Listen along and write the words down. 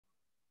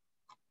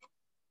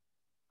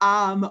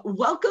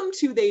Welcome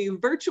to the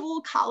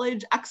virtual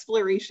college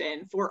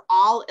exploration for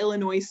all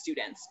Illinois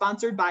students,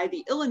 sponsored by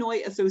the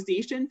Illinois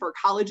Association for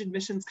College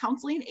Admissions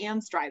Counseling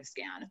and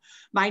StriveScan.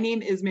 My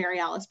name is Mary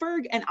Alice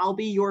Berg, and I'll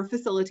be your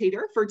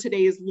facilitator for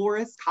today's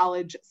Loras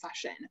College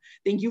session.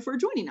 Thank you for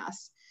joining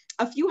us.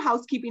 A few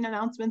housekeeping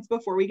announcements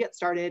before we get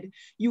started.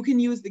 You can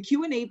use the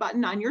Q&A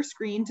button on your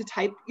screen to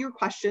type your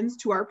questions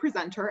to our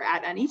presenter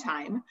at any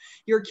time.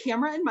 Your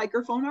camera and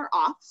microphone are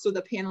off, so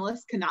the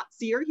panelists cannot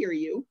see or hear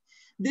you.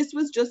 This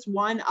was just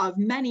one of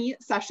many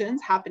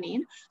sessions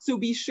happening, so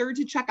be sure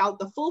to check out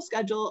the full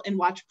schedule and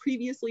watch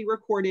previously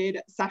recorded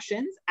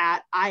sessions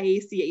at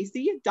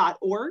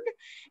IACAC.org.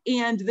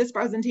 And this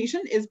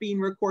presentation is being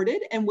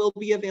recorded and will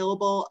be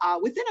available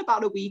within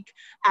about a week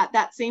at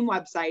that same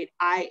website,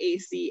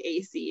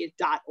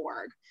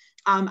 IACAC.org.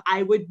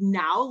 I would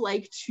now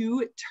like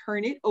to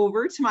turn it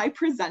over to my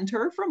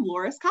presenter from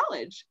Loras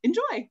College.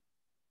 Enjoy.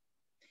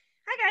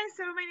 Hi guys,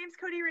 so my name's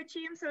Cody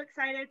Ritchie. I'm so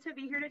excited to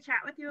be here to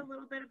chat with you a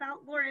little bit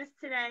about Loras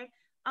today.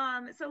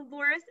 So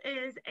Loras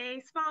is a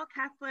small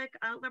Catholic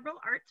liberal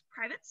arts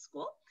private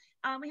school.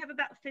 We have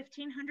about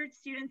 1,500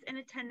 students in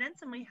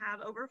attendance and we have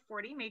over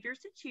 40 majors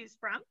to choose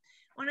from.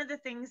 One of the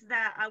things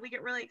that we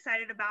get really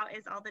excited about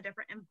is all the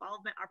different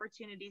involvement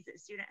opportunities that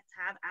students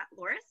have at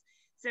Loras.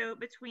 So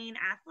between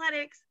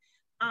athletics,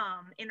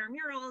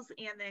 intramurals,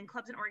 and then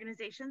clubs and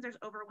organizations, there's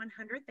over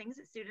 100 things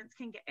that students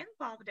can get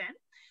involved in.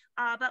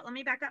 But let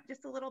me back up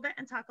just a little bit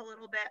and talk a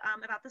little bit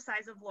about the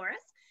size of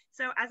Loras.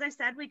 So as I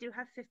said, we do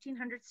have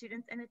 1,500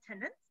 students in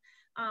attendance.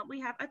 We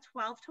have a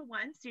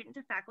 12-to-1 student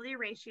to faculty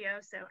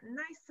ratio, so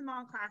nice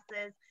small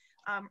classes,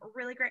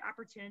 really great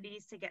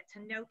opportunities to get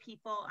to know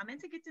people and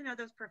to get to know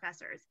those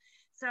professors.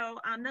 So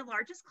the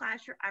largest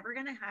class you're ever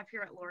going to have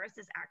here at Loras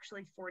is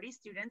actually 40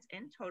 students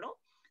in total.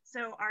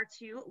 So our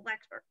two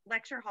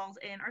lecture halls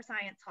in our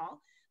science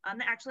hall,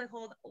 they actually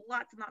hold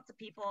lots and lots of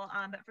people,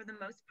 but for the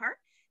most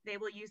part, they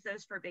will use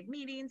those for big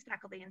meetings,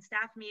 faculty and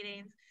staff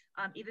meetings,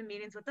 even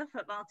meetings with the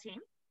football team.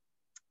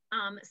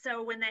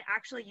 So when they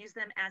actually use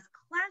them as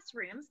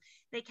classrooms,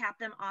 they cap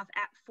them off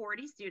at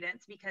 40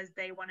 students because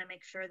they want to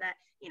make sure that,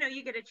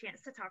 you get a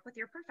chance to talk with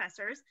your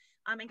professors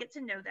and get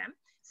to know them.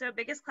 So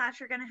biggest class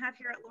you're going to have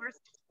here at Loras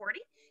is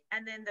 40,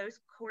 and then those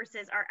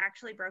courses are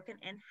actually broken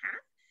in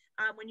half.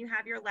 When you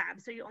have your lab.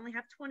 So you only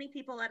have 20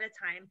 people at a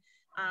time.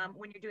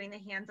 When you're doing the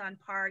hands-on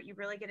part, you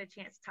really get a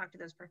chance to talk to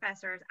those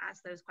professors,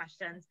 ask those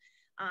questions,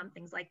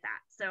 things like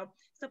that. So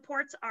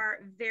supports are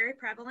very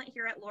prevalent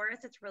here at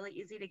Loras. It's really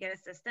easy to get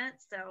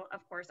assistance. So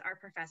of course, our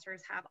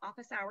professors have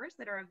office hours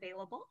that are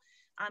available.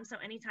 So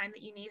anytime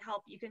that you need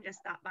help, you can just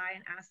stop by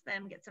and ask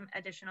them, get some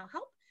additional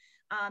help.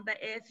 But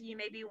if you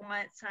maybe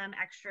want some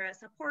extra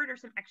support or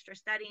some extra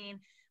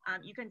studying,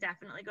 you can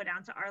definitely go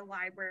down to our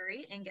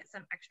library and get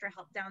some extra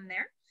help down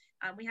there.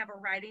 We have a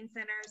writing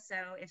center, so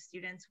if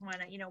students want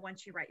to,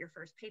 once you write your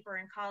first paper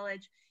in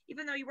college,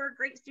 even though you were a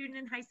great student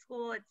in high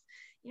school, it's,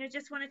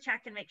 just want to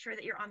check and make sure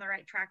that you're on the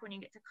right track when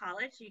you get to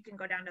college. So you can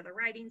go down to the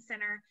writing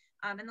center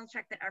and they'll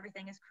check that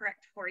everything is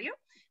correct for you.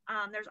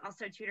 There's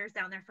also tutors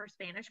down there for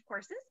Spanish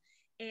courses,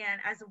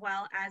 and as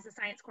well as the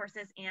science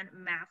courses and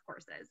math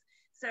courses.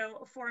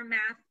 So for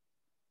math,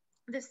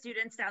 the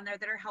students down there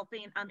that are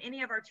helping,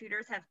 any of our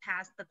tutors have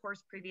passed the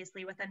course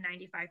previously with a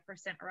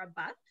 95% or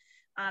above.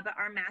 But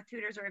our math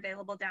tutors are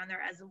available down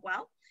there as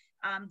well.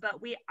 But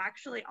we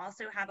actually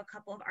also have a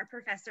couple of our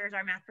professors,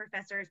 our math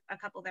professors, a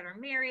couple that are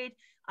married.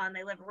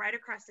 They live right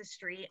across the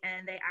street,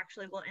 and they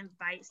actually will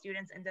invite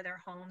students into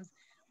their homes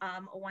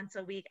once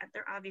a week.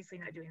 They're obviously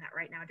not doing that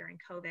right now during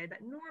COVID,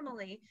 but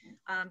normally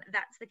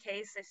that's the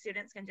case. So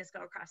students can just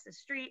go across the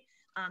street,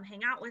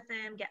 hang out with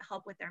them, get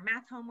help with their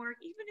math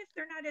homework, even if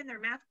they're not in their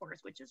math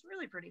course, which is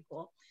really pretty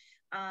cool.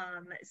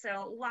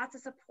 So lots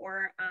of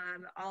support.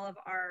 All of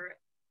our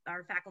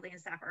faculty and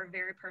staff are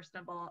very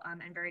personable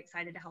and very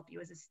excited to help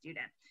you as a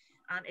student.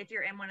 If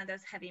you're in one of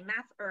those heavy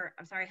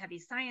heavy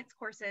science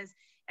courses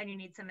and you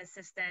need some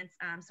assistance,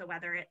 so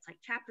whether it's like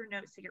chapter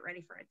notes to get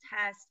ready for a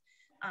test,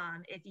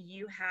 if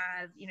you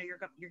have,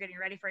 you're getting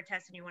ready for a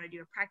test and you want to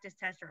do a practice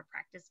test or a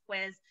practice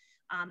quiz,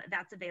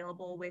 that's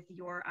available with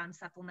your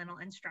supplemental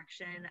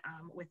instruction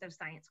with those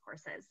science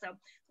courses. So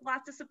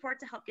lots of support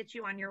to help get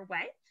you on your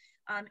way.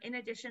 In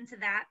addition to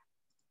that,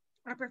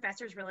 our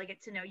professors really get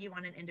to know you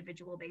on an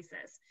individual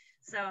basis.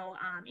 So,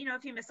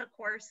 if you miss a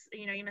course,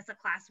 you miss a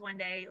class one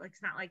day, like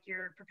it's not like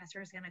your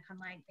professor is going to come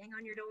like bang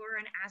on your door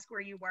and ask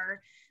where you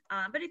were.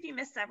 But if you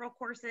miss several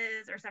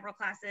courses or several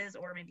classes,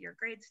 or maybe your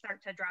grades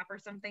start to drop or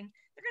something,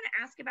 they're going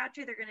to ask about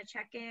you. They're going to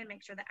check in,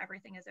 make sure that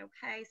everything is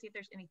okay, see if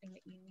there's anything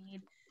that you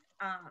need.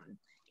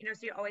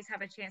 So you always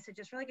have a chance to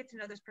just really get to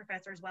know those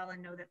professors well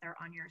and know that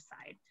they're on your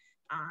side.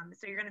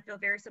 So you're going to feel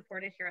very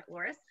supported here at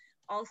Loras.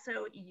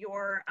 Also,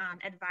 your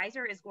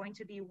advisor is going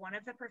to be one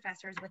of the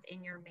professors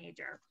within your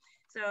major.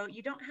 So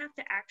you don't have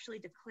to actually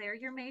declare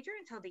your major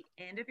until the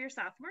end of your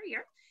sophomore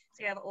year.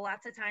 So you have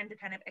lots of time to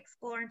kind of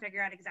explore and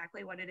figure out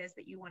exactly what it is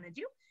that you want to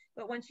do.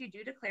 But once you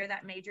do declare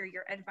that major,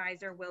 your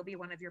advisor will be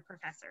one of your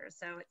professors.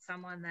 So it's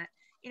someone that,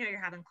 you're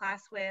having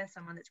class with,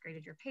 someone that's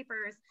graded your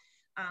papers.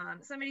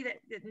 somebody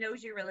that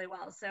knows you really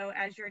well. So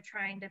as you're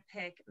trying to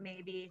pick,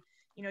 maybe,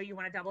 you know, you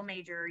want to double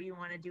major, you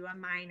want to do a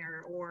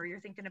minor, or you're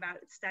thinking about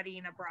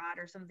studying abroad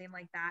or something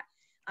like that,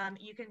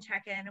 you can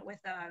check in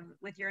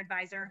with your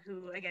advisor,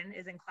 who again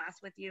is in class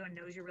with you and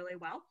knows you really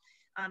well,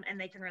 and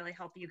they can really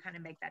help you kind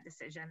of make that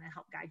decision and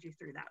help guide you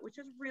through that, which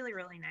is really,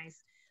 really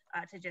nice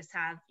to just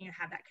have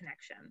that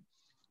connection.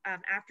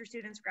 After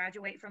students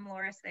graduate from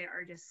Loras, they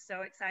are just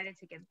so excited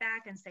to give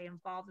back and stay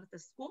involved with the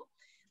school.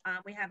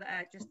 We have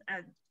just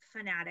a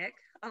fanatic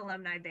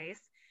alumni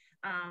base.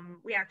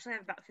 We actually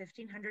have about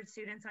 1,500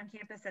 students on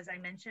campus. As I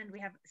mentioned,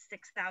 we have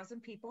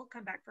 6,000 people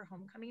come back for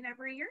homecoming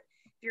every year.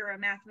 If you're a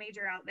math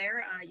major out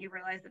there, you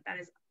realize that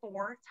is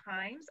 4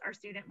 times our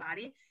student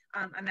body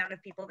amount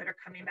of people that are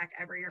coming back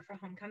every year for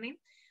homecoming.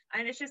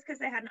 And it's just because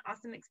they had an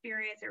awesome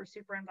experience. They were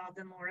super involved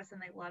in Loras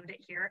and they loved it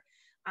here.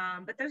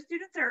 But those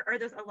students or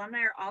those alumni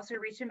are also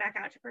reaching back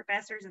out to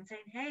professors and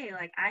saying, hey,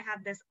 like, I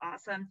have this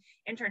awesome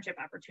internship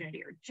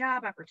opportunity or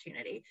job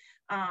opportunity.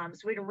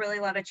 So we'd really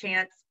love a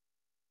chance,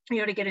 you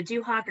know, to get a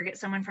DUHawk or get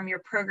someone from your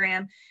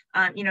program,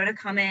 you know, to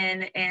come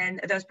in,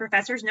 and those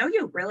professors know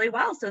you really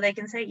well. So they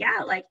can say,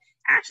 yeah, like,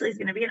 Ashley is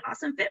going to be an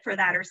awesome fit for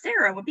that, or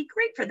Sarah would be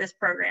great for this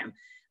program.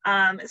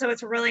 So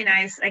it's really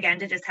nice, again,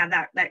 to just have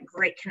that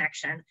great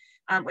connection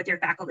with your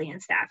faculty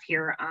and staff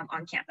here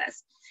on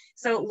campus.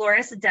 So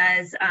Loras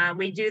does,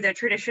 we do the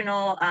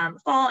traditional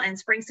fall and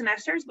spring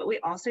semesters, but we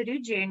also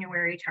do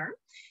January term.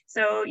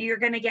 So you're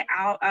going to get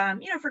out,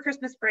 you know, for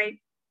Christmas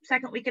break,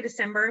 second week of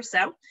December or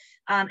so.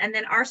 And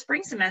then our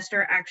spring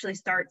semester actually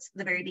starts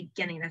the very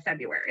beginning of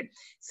February.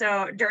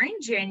 So during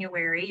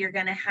January, you're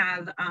going to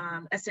have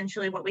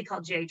essentially what we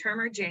call J term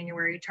or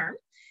January term.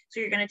 So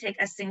you're going to take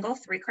a single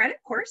 3-credit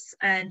course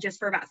and just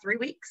for about 3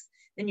 weeks.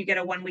 Then you get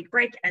a 1-week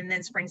break, and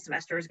then spring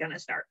semester is going to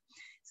start.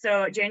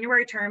 So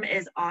January term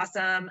is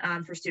awesome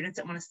for students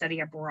that want to study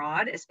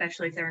abroad,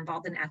 especially if they're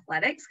involved in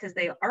athletics, because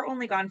they are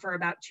only gone for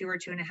about 2 or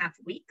 2.5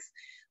 weeks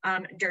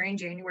during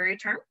January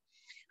term.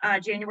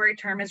 January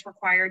term is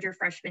required your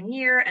freshman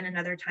year and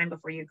another time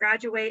before you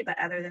graduate. But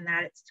other than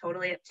that, it's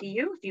totally up to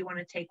you. If you want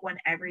to take one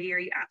every year,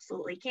 you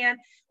absolutely can,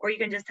 or you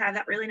can just have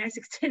that really nice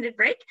extended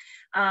break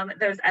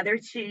those other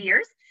 2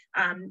 years.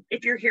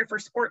 If you're here for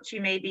sports,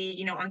 you may be,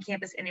 you know, on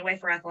campus anyway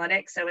for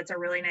athletics. So it's a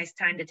really nice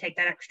time to take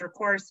that extra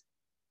course.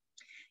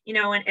 You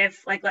know, and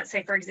if, like, let's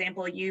say, for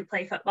example, you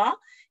play football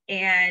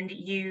and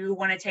you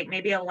want to take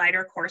maybe a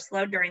lighter course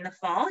load during the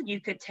fall,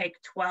 you could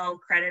take 12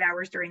 credit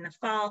hours during the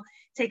fall,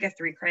 take a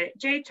 3-credit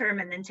J term,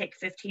 and then take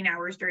 15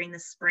 hours during the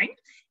spring.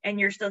 And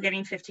you're still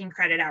getting 15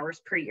 credit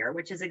hours per year,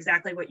 which is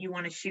exactly what you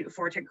want to shoot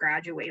for to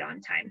graduate on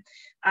time.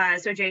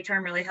 So J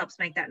term really helps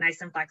make that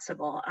nice and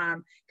flexible.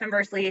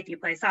 Conversely, if you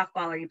play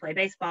softball or you play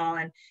baseball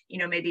and, you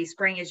know, maybe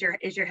spring is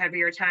your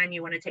heavier time,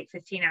 you want to take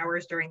 15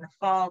 hours during the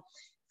fall,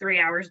 3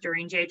 hours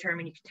during J term,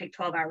 and you can take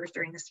 12 hours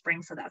during the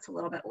spring. So that's a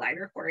little bit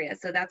lighter for you.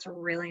 So that's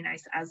really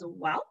nice as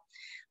well.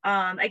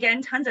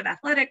 Again, tons of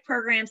athletic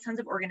programs,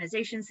 tons of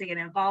organizations to get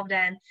involved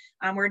in.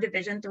 We're a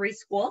Division III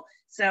school.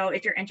 So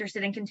if you're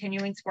interested in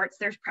continuing sports,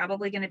 there's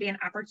probably going to be an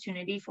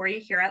opportunity for you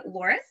here at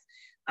Loras.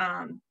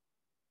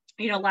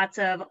 You know, lots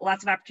of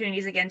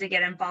opportunities again to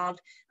get involved.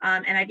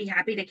 And I'd be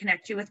happy to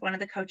connect you with one of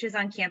the coaches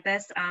on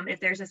campus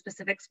if there's a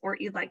specific sport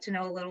you'd like to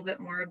know a little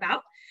bit more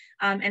about.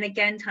 And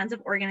again, tons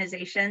of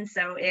organizations.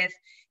 So if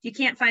you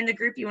can't find the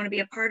group you want to be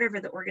a part of or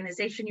the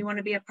organization you want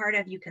to be a part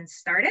of, you can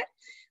start it.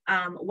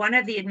 One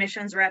of the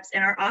admissions reps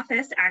in our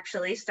office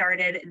actually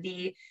started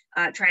the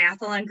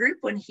triathlon group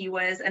when he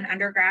was an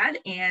undergrad,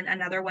 and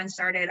another one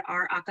started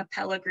our a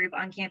cappella group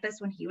on campus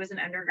when he was an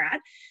undergrad.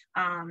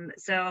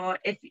 So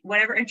if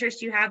whatever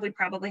interest you have, we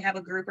probably have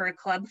a group or a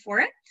club for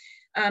it.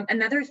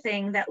 Another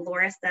thing that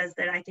Loras does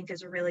that I think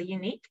is really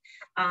unique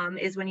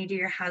is when you do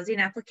your housing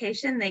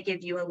application, they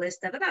give you a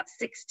list of about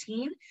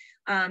 16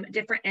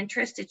 different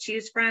interests to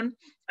choose from,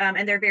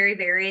 and they're very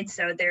varied.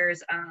 So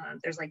there's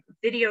like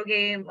video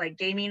game, like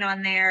gaming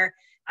on there,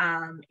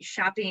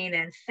 shopping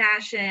and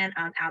fashion,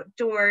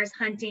 outdoors,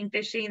 hunting,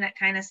 fishing, that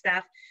kind of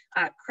stuff,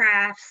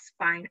 crafts,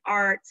 fine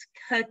arts,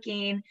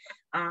 cooking,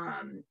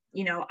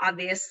 you know,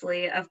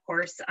 obviously, of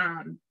course,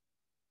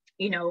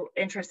 you know,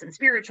 interest in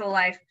spiritual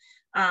life.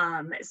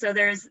 So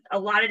there's a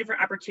lot of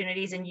different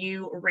opportunities, and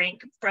you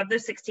rank from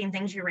those 16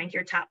 things, you rank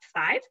your top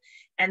 5.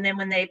 And then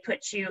when they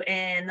put you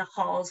in the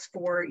halls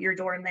for your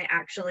dorm, they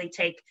actually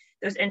take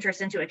those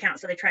interests into account.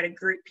 So they try to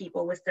group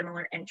people with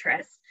similar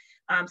interests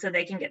so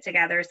they can get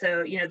together.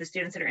 So, you know, the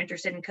students that are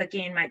interested in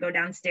cooking might go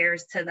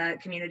downstairs to the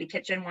community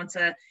kitchen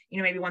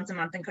maybe once a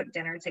month and cook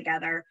dinner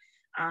together.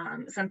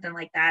 Something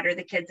like that, or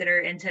the kids that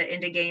are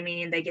into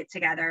gaming, they get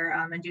together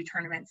and do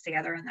tournaments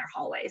together in their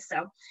hallways.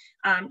 So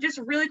just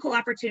a really cool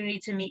opportunity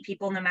to meet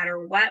people no matter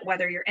what,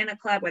 whether you're in a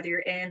club, whether you're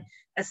in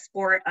a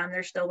sport,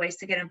 there's still ways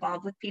to get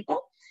involved with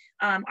people.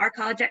 Our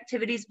college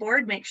activities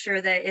board makes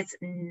sure that it's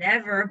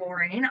never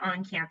boring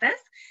on campus.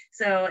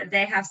 So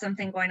they have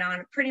something going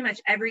on pretty much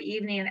every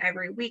evening and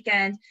every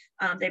weekend.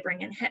 They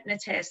bring in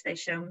hypnotists, they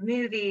show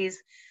movies.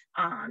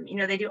 You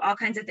know, they do all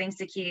kinds of things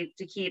to keep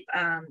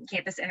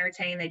campus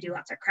entertained. They do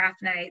lots of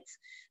craft nights.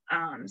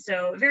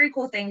 So very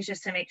cool things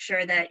just to make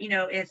sure that, you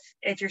know,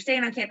 if you're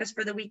staying on campus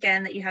for the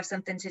weekend, that you have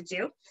something to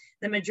do.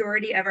 The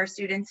majority of our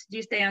students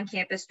do stay on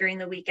campus during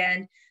the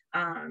weekend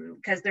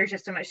because there's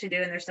just so much to do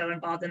and they're so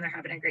involved and they're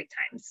having a great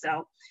time.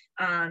 So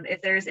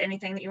if there's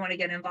anything that you want to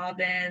get involved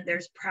in,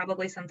 there's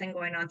probably something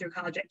going on through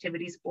College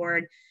Activities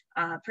Board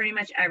pretty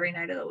much every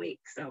night of the week.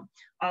 So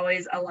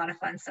always a lot of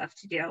fun stuff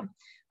to do.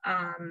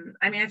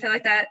 I mean, I feel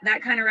like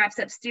that kind of wraps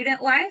up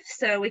student life.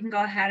 So we can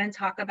go ahead and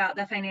talk about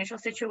the financial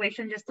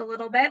situation just a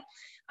little bit.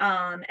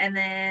 And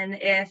then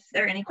if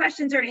there are any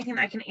questions or anything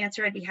that I can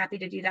answer, I'd be happy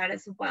to do that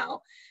as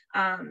well.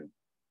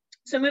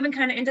 So moving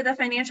kind of into the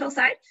financial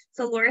side.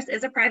 So Loras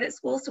is a private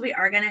school, so we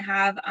are going to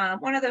have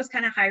one of those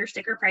kind of higher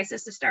sticker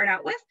prices to start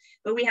out with,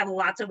 but we have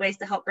lots of ways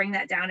to help bring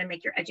that down and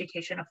make your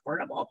education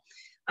affordable.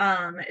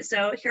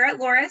 So here at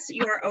Loras,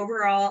 your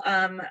overall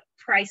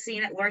pricing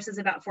at Loras is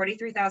about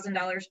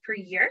 $43,000 per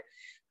year.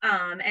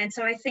 And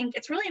so I think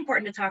it's really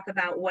important to talk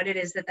about what it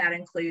is that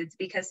includes,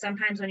 because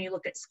sometimes when you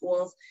look at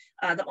schools,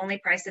 the only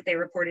price that they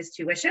report is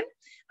tuition,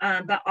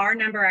 but our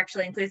number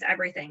actually includes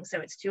everything.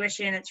 So it's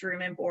tuition, it's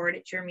room and board,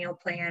 it's your meal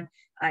plan,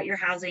 your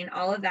housing,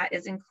 all of that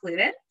is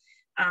included.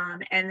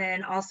 And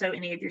then also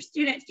any of your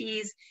student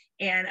fees.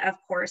 And of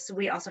course,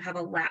 we also have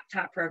a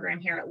laptop program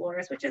here at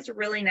Loras, which is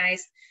really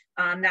nice.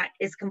 That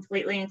is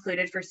completely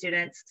included for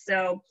students.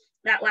 So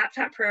that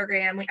laptop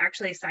program, we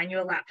actually assign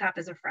you a laptop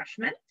as a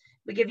freshman.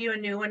 We give you a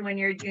new one when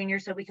you're a junior,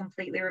 so we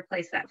completely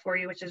replace that for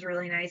you, which is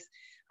really nice.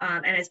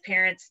 And as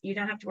parents, you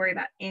don't have to worry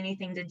about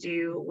anything to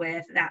do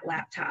with that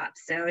laptop.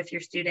 So if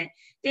your student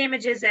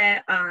damages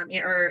it,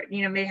 or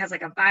maybe has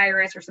like a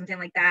virus or something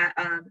like that,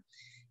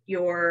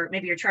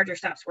 maybe your charger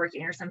stops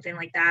working or something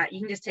like that, you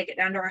can just take it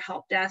down to our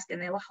help desk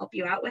and they will help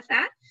you out with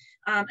that.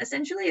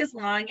 Essentially, as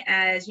long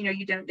as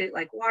you don't do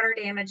like water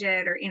damage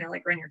it, or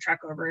like run your truck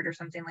over it or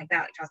something like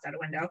that, like toss out a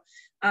window,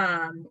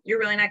 you're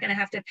really not going to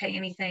have to pay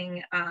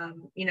anything.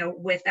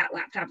 With that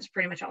laptop, it's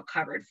pretty much all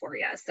covered for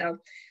you. So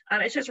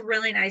it's just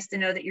really nice to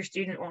know that your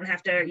student won't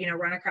have to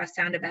run across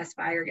town to Best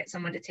Buy or get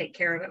someone to take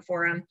care of it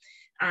for them.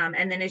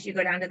 And then as you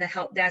go down to the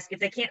help desk, if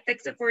they can't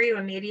fix it for you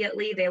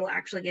immediately, they will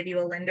actually give you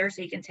a lender,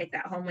 so you can take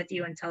that home with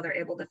you until they're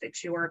able to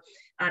fix your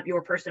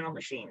personal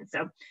machine.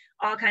 So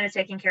all kind of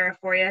taken care of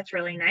for you. It's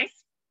really nice.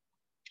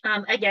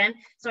 Again,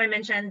 so I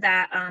mentioned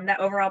that that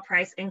overall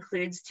price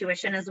includes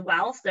tuition as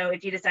well. So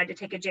if you decide to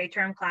take a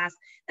J-term class,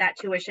 that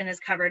tuition is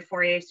covered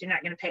for you. So you're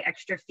not going to pay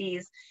extra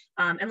fees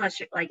unless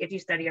you're, like if you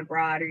study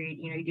abroad or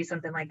you do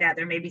something like that.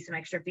 There may be some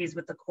extra fees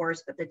with the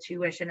course, but the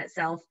tuition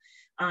itself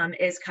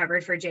is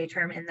covered for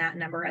J-term in that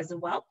number as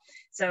well.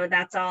 So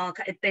that's all.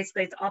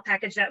 Basically, it's all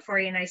packaged up for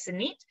you, nice and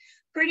neat.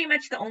 Pretty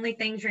much the only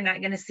things you're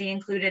not going to see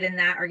included in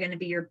that are going to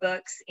be your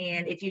books,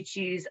 and if you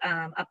choose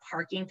a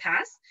parking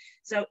pass.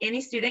 So any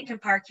student can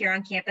park here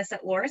on campus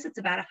at Loras. It's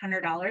about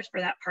 $100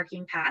 for that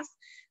parking pass.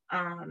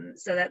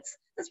 So that's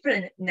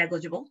pretty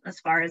negligible as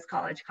far as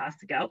college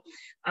costs go.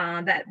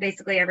 But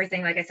basically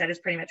everything, like I said, is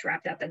pretty much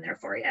wrapped up in there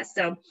for you.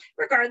 So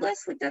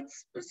regardless, like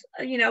that's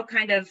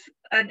kind of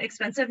an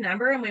expensive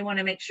number, and we want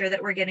to make sure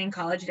that we're getting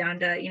college down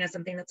to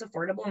something that's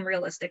affordable and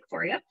realistic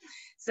for you.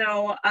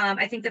 So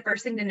I think the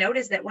first thing to note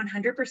is that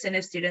 100%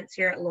 of students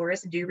here at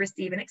Loras do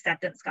receive an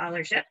acceptance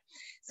scholarship.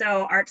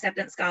 So our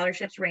acceptance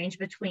scholarships range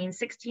between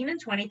 $16,000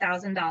 and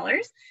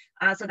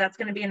 $20,000. So that's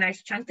going to be a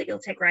nice chunk that you'll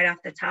take right off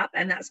the top,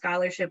 and that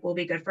scholarship will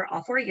be good for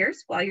all 4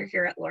 years while you're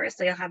here at Loras.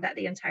 So you'll have that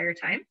the entire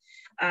time,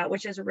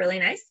 which is really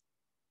nice.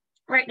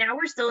 Right now,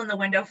 we're still in the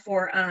window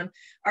for our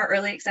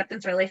early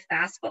acceptance, early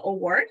FAFSA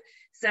award.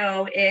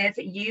 So if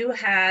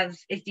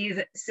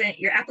you've sent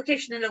your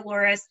application into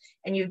Loras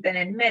and you've been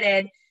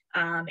admitted,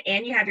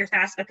 and you have your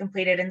FAFSA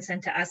completed and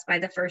sent to us by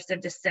the 1st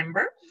of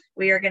December,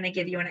 we are going to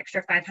give you an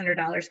extra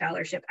 $500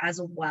 scholarship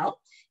as well.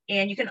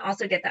 And you can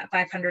also get that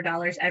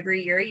 $500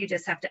 every year. You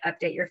just have to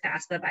update your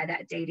FAFSA by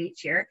that date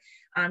each year.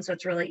 So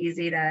it's really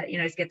easy to,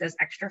 just get those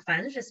extra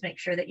funds. Just make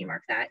sure that you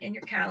mark that in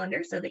your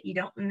calendar so that you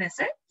don't miss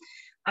it.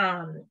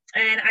 And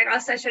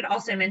I should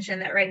also mention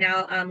that right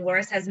now,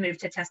 Loras has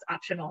moved to test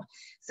optional.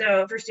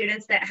 So for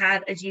students that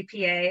have a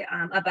GPA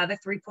above a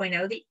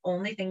 3.0, the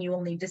only thing you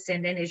will need to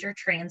send in is your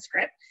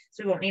transcript.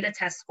 So we won't need a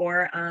test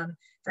score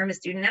from a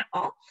student at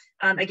all.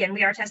 Again,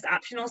 we are test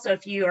optional. So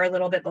if you are a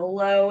little bit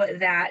below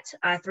that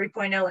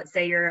 3.0, let's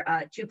say you're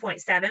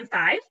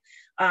 2.75.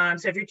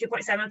 So if you're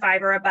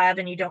 2.75 or above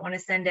and you don't want to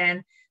send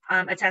in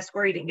a test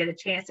score, you didn't get a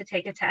chance to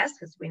take a test,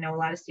 because we know a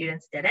lot of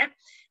students didn't,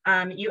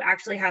 you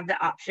actually have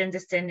the option to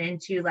send in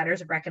 2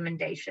 letters of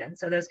recommendation.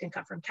 So those can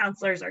come from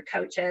counselors or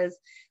coaches,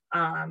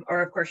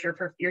 or of course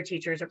your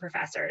teachers or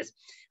professors.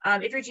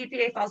 If your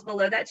GPA falls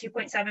below that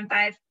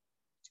 2.75,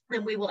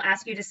 then we will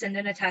ask you to send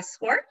in a test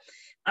score.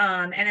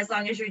 And as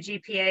long as your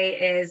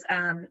GPA is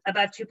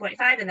above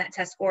 2.5 and that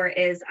test score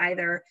is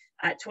either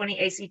 20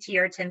 ACT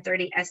or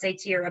 1030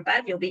 SAT or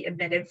above, you'll be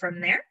admitted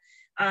from there.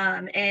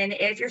 And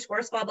if your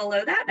scores fall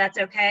below that, that's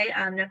okay.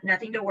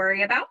 Nothing to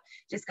worry about.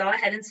 Just go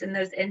ahead and send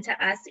those in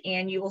to us,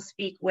 and you will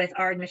speak with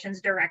our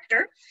admissions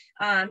director.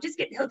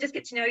 He'll just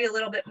get to know you a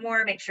little bit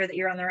more, make sure that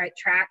you're on the right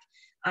track.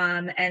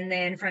 And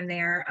then from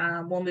there,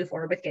 we'll move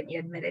forward with getting you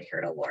admitted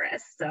here to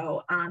Loras.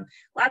 So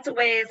lots of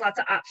ways, lots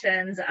of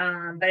options,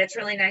 but it's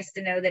really nice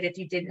to know that if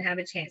you didn't have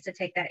a chance to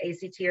take that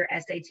ACT or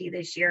SAT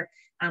this year,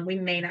 we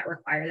may not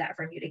require that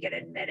from you to get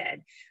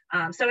admitted.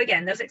 So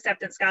again, those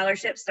acceptance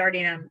scholarships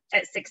starting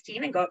at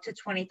 16 and go up to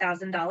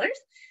 $20,000.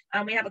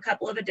 We have a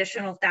couple of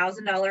additional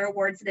 $1,000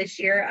 awards this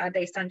year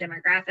based on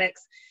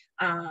demographics.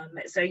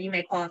 So you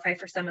may qualify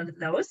for some of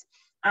those.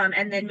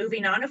 And then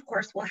moving on, of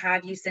course, we'll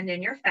have you send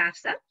in your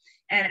FAFSA.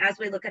 And as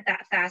we look at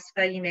that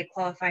FAFSA, you may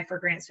qualify for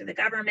grants through the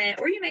government,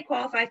 or you may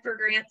qualify for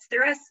grants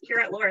through us here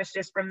at Loras,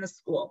 just from the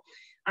school.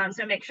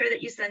 So make sure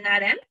that you send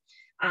that in.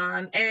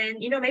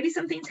 And, you know, maybe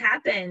something's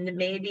happened.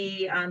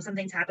 Maybe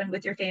something's happened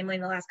with your family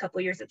in the last couple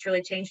of years that's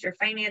really changed your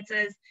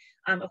finances.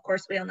 Of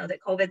course, we all know that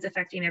COVID's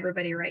affecting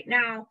everybody right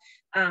now.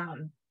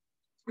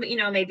 But, you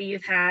know, maybe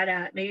you've had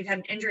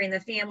an injury in the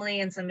family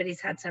and somebody's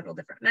had several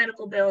different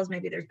medical bills.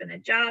 Maybe there's been a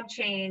job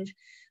change.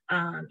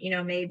 You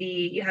know,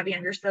 maybe you have a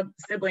younger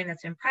sibling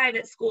that's in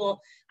private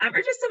school,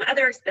 or just some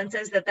other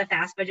expenses that the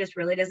FAFSA just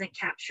really doesn't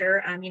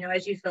capture. You know,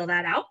 as you fill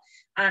that out,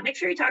 make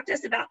sure you talk to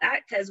us about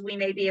that, because we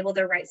may be able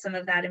to write some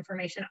of that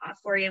information off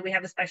for you. We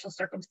have a special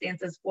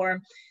circumstances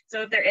form.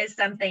 So if there is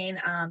something,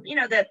 you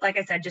know, that, like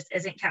I said, just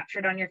isn't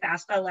captured on your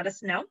FAFSA, let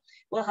us know.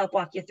 We'll help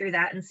walk you through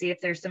that and see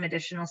if there's some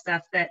additional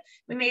stuff that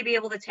we may be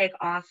able to take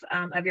off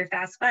of your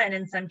FAFSA. And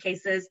in some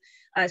cases,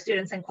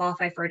 students can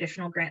qualify for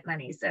additional grant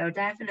money. So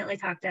definitely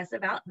talk to us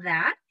about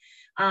that.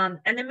 And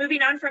then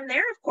moving on from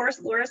there, of course,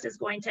 Loras is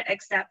going to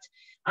accept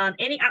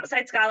any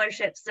outside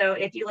scholarships. So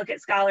if you look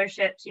at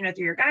scholarships, you know,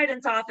 through your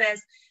guidance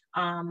office,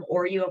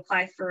 or you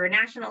apply for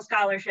national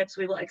scholarships,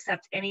 we will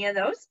accept any of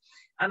those.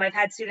 I've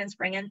had students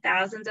bring in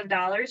thousands of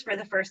dollars for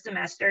the first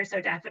semester,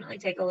 so definitely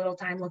take a little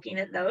time looking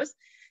at those.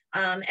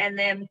 And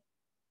then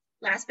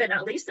last but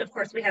not least, of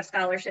course, we have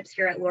scholarships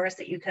here at Loras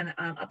that you can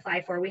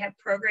apply for. We have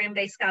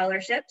program-based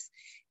scholarships.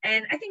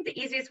 And I think the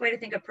easiest way to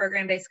think of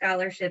program-based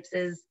scholarships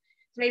is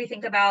to maybe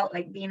think about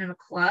like being in a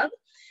club.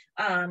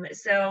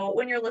 So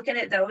when you're looking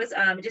at those,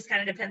 it just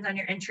kind of depends on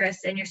your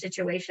interests and your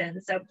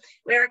situation. So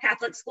we are a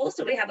Catholic school,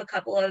 so we have a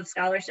couple of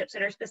scholarships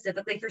that are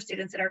specifically for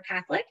students that are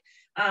Catholic.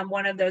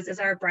 One of those is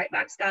our Bright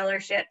Box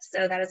Scholarship.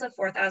 So that is a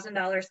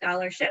 $4,000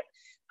 scholarship.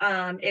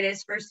 It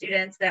is for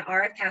students that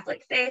are of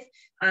Catholic faith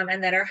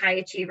and that are high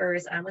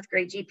achievers with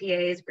great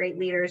GPAs, great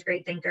leaders,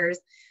 great thinkers.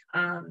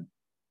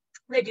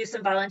 They do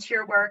some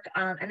volunteer work,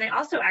 and they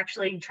also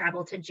actually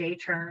travel to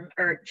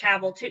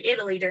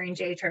Italy during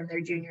J-term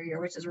their junior year,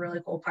 which is a really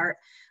cool part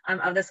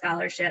of the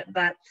scholarship.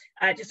 But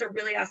just a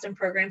really awesome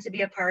program to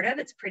be a part of.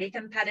 It's pretty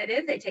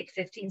competitive. They take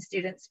 15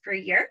 students per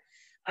year.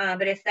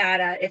 But if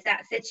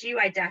that fits you,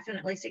 I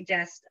definitely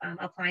suggest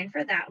applying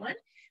for that one.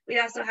 We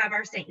also have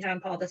our St. John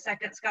Paul II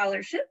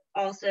Scholarship,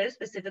 also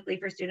specifically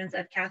for students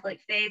of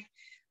Catholic faith.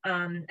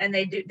 And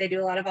they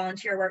do a lot of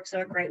volunteer work, so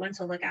a great one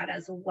to look at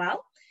as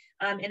well.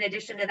 In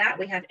addition to that,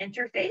 we have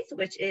Interfaith,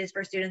 which is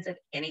for students of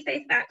any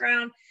faith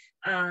background.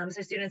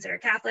 So students that are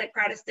Catholic,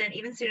 Protestant,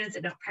 even students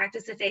that don't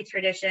practice a faith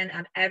tradition,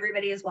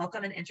 everybody is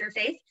welcome in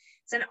Interfaith.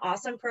 It's an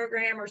awesome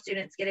program where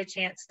students get a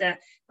chance to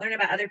learn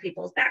about other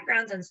people's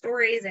backgrounds and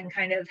stories and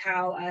kind of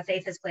how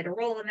faith has played a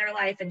role in their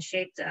life and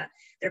shaped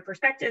their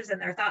perspectives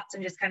and their thoughts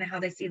and just kind of how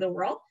they see the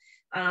world.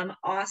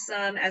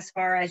 Awesome as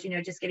far as, you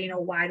know, just getting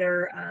a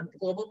wider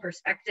global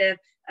perspective,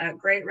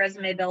 great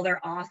resume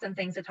builder, awesome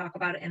things to talk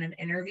about in an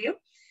interview.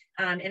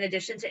 In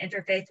addition to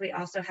Interfaith, we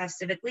also have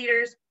Civic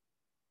Leaders,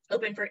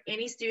 open for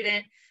any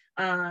student.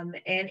 And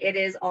it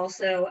is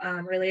also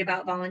really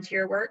about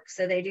volunteer work.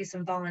 So they do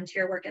some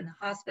volunteer work in the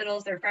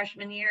hospitals their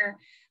freshman year.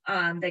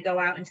 They go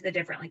out into the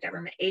different like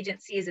government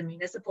agencies and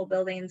municipal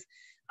buildings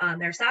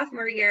their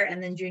sophomore year,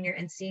 and then junior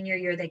and senior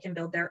year, they can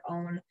build their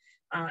own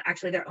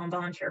their own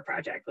volunteer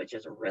project, which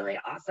is really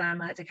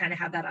awesome to kind of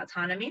have that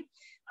autonomy.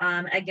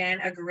 Again,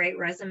 a great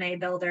resume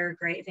builder,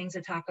 great things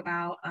to talk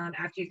about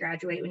after you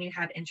graduate when you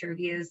have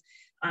interviews.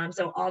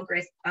 So all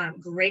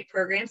great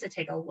programs to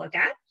take a look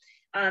at.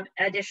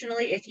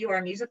 Additionally, if you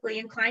are musically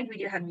inclined, we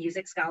do have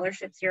music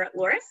scholarships here at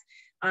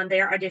Loras. They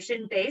are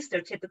audition based,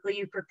 so typically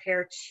you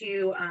prepare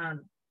two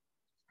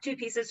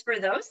pieces for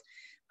those.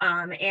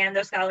 And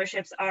those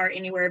scholarships are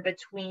anywhere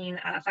between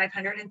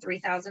 $500 and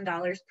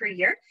 $3,000 per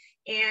year.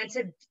 And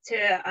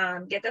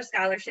to get those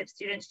scholarships,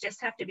 students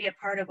just have to be a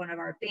part of one of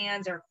our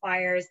bands or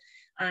choirs.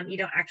 You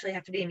don't actually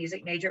have to be a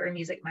music major or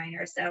music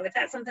minor. So if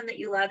that's something that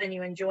you love and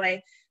you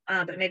enjoy,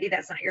 but maybe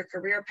that's not your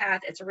career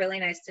path, it's really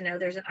nice to know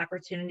there's an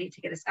opportunity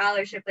to get a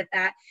scholarship with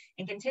that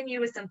and continue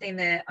with something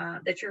that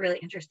that you're really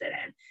interested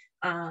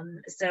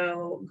in.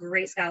 So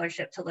great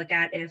scholarship to look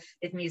at if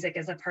music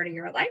is a part of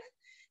your life.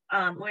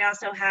 We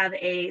also have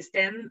a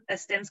STEM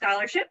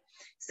scholarship.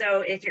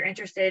 So if you're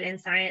interested in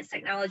science,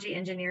 technology,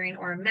 engineering,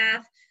 or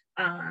math,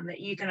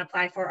 you can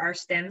apply for our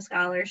STEM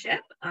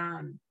scholarship.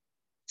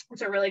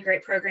 It's a really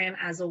great program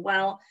as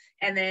well.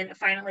 And then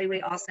finally,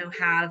 we also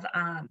have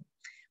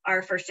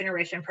our first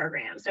generation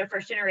program. So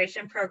first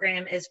generation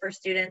program is for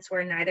students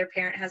where neither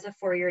parent has a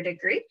 4-year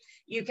degree.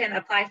 You can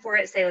apply for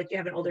it, say like you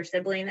have an older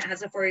sibling that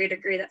has a 4-year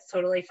degree, that's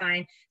totally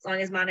fine, as long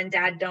as mom and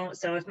dad don't.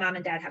 So if mom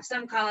and dad have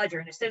some college or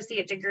an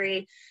associate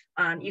degree,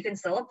 you can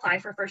still apply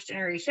for first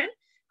generation.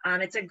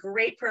 It's a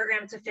great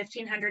program. It's a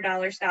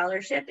 $1,500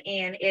 scholarship,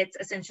 and it's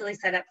essentially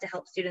set up to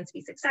help students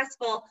be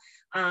successful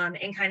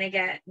and kind of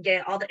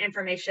get all the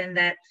information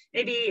that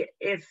maybe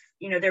if,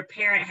 you know, their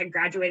parent had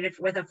graduated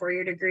with a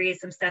 4-year degree,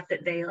 some stuff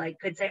that they like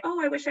could say,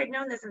 oh, I wish I'd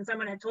known this and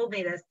someone had told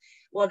me this.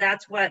 Well,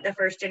 that's what the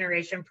first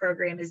generation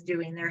program is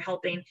doing. They're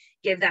helping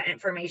give that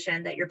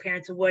information that your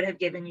parents would have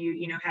given you,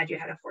 you know, had they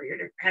had a 4-year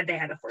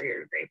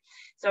degree.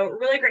 So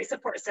really great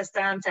support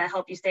system to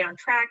help you stay on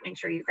track, make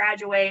sure you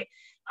graduate,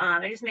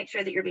 and just make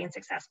sure that you're being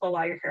successful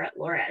while you're here at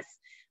Loras.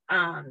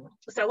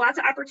 So lots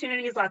of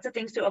opportunities, lots of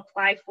things to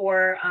apply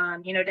for,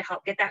 you know, to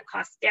help get that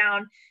cost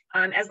down.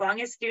 As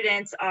long as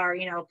students are,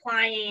 you know,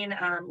 applying,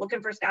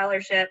 looking for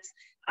scholarships,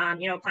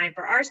 you know, applying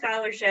for our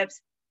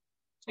scholarships,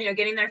 you know,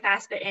 getting their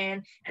FAFSA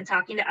in and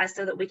talking to us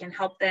so that we can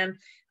help them.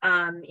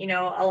 You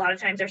know, a lot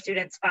of times our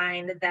students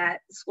find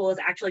that school is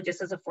actually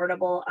just as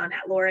affordable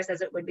at Loras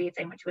as it would be if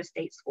they went to a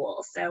state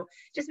school. So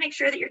just make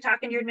sure that you're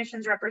talking to your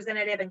admissions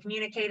representative and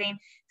communicating,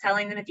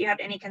 telling them if you have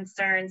any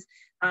concerns,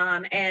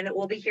 and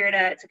we'll be here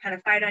to kind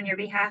of fight on your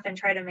behalf and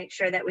try to make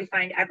sure that we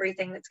find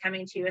everything that's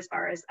coming to you as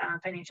far as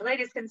financial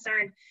aid is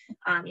concerned.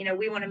 You know,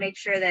 we want to make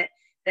sure that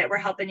we're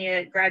helping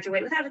you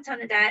graduate without a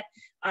ton of debt.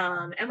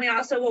 And we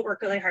also will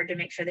work really hard to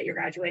make sure that you're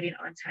graduating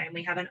on time.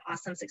 We have an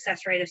awesome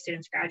success rate of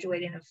students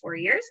graduating in 4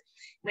 years.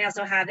 We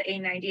also have a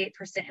 98%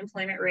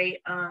 employment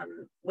rate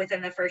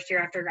within the first year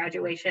after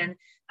graduation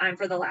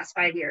for the last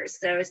 5 years.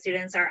 So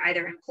students are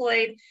either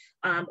employed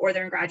or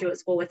they're in graduate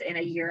school within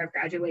a year of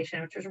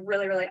graduation, which was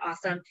really, really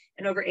awesome.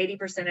 And over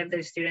 80% of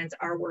those students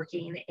are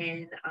working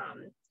in,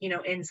 you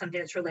know, in something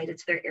that's related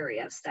to their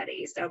area of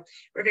study. So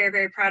we're very,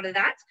 very proud of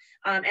that.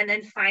 And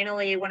then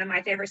finally, one of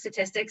my favorite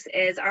statistics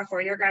is our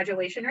 4-year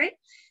graduation rate.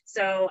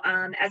 So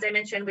as I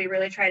mentioned, we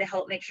really try to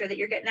help make sure that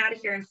you're getting out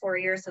of here in 4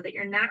 years so that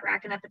you're not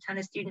racking up a ton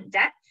of student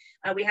debt.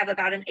 We have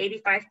about an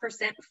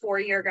 85%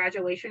 4-year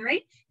graduation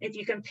rate. If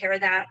you compare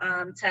that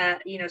to,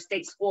 you know,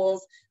 state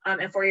schools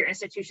and 4-year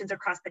institutions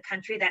across the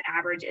country, that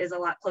average is a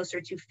lot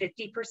closer to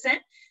 50%.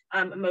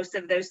 Most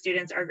of those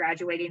students are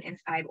graduating in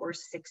 5 or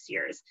 6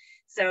 years.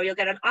 So you'll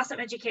get an awesome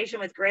education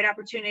with great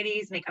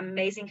opportunities, make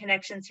amazing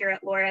connections here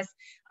at Loras,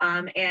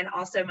 and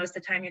also most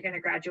of the time you're going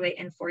to graduate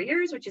in 4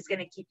 years, which is going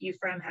to keep you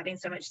from having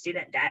so much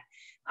student debt.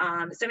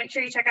 So make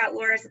sure you check out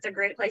Loras. It's a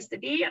great place to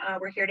be.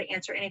 We're here to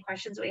answer any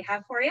questions we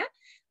have for you.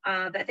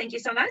 But thank you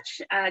so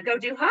much. Go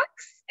do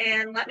Hawks,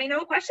 and let me know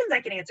what questions I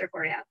can answer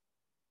for you.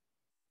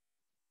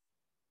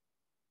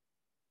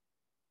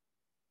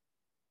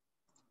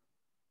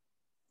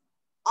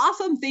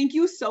 Awesome. Thank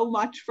you so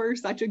much for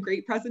such a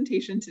great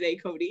presentation today,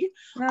 Cody.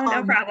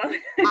 No problem.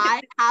 I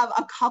have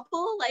a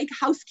couple like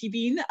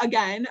housekeeping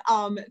again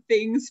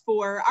things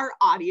for our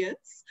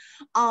audience.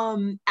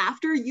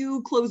 After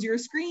you close your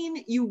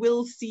screen, you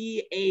will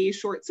see a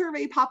short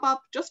survey pop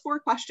up just for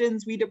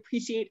questions. We'd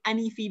appreciate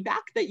any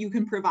feedback that you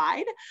can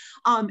provide.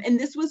 And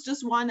this was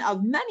just one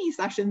of many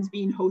sessions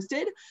being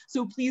hosted.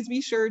 So please be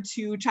sure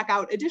to check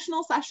out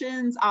additional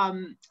sessions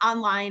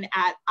online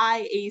at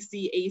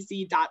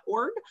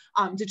IACAC.org.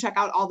 To check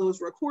out all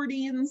those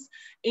recordings.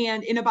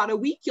 And in about a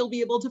week, you'll be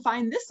able to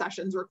find this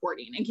session's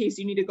recording in case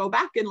you need to go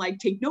back and like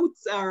take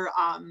notes or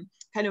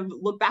kind of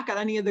look back at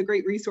any of the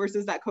great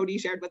resources that Cody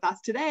shared with us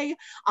today.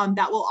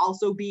 That will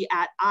also be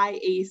at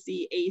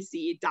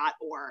IACAC.org.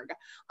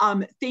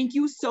 Thank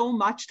you so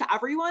much to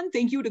everyone.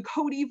 Thank you to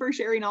Cody for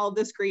sharing all of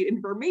this great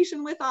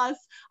information with us.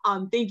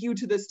 Thank you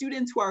to the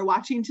students who are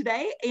watching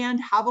today, and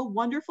have a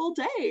wonderful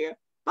day.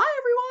 Bye,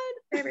 everyone.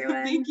 Bye,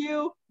 everyone. Thank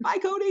you. Bye,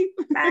 Cody.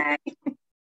 Bye.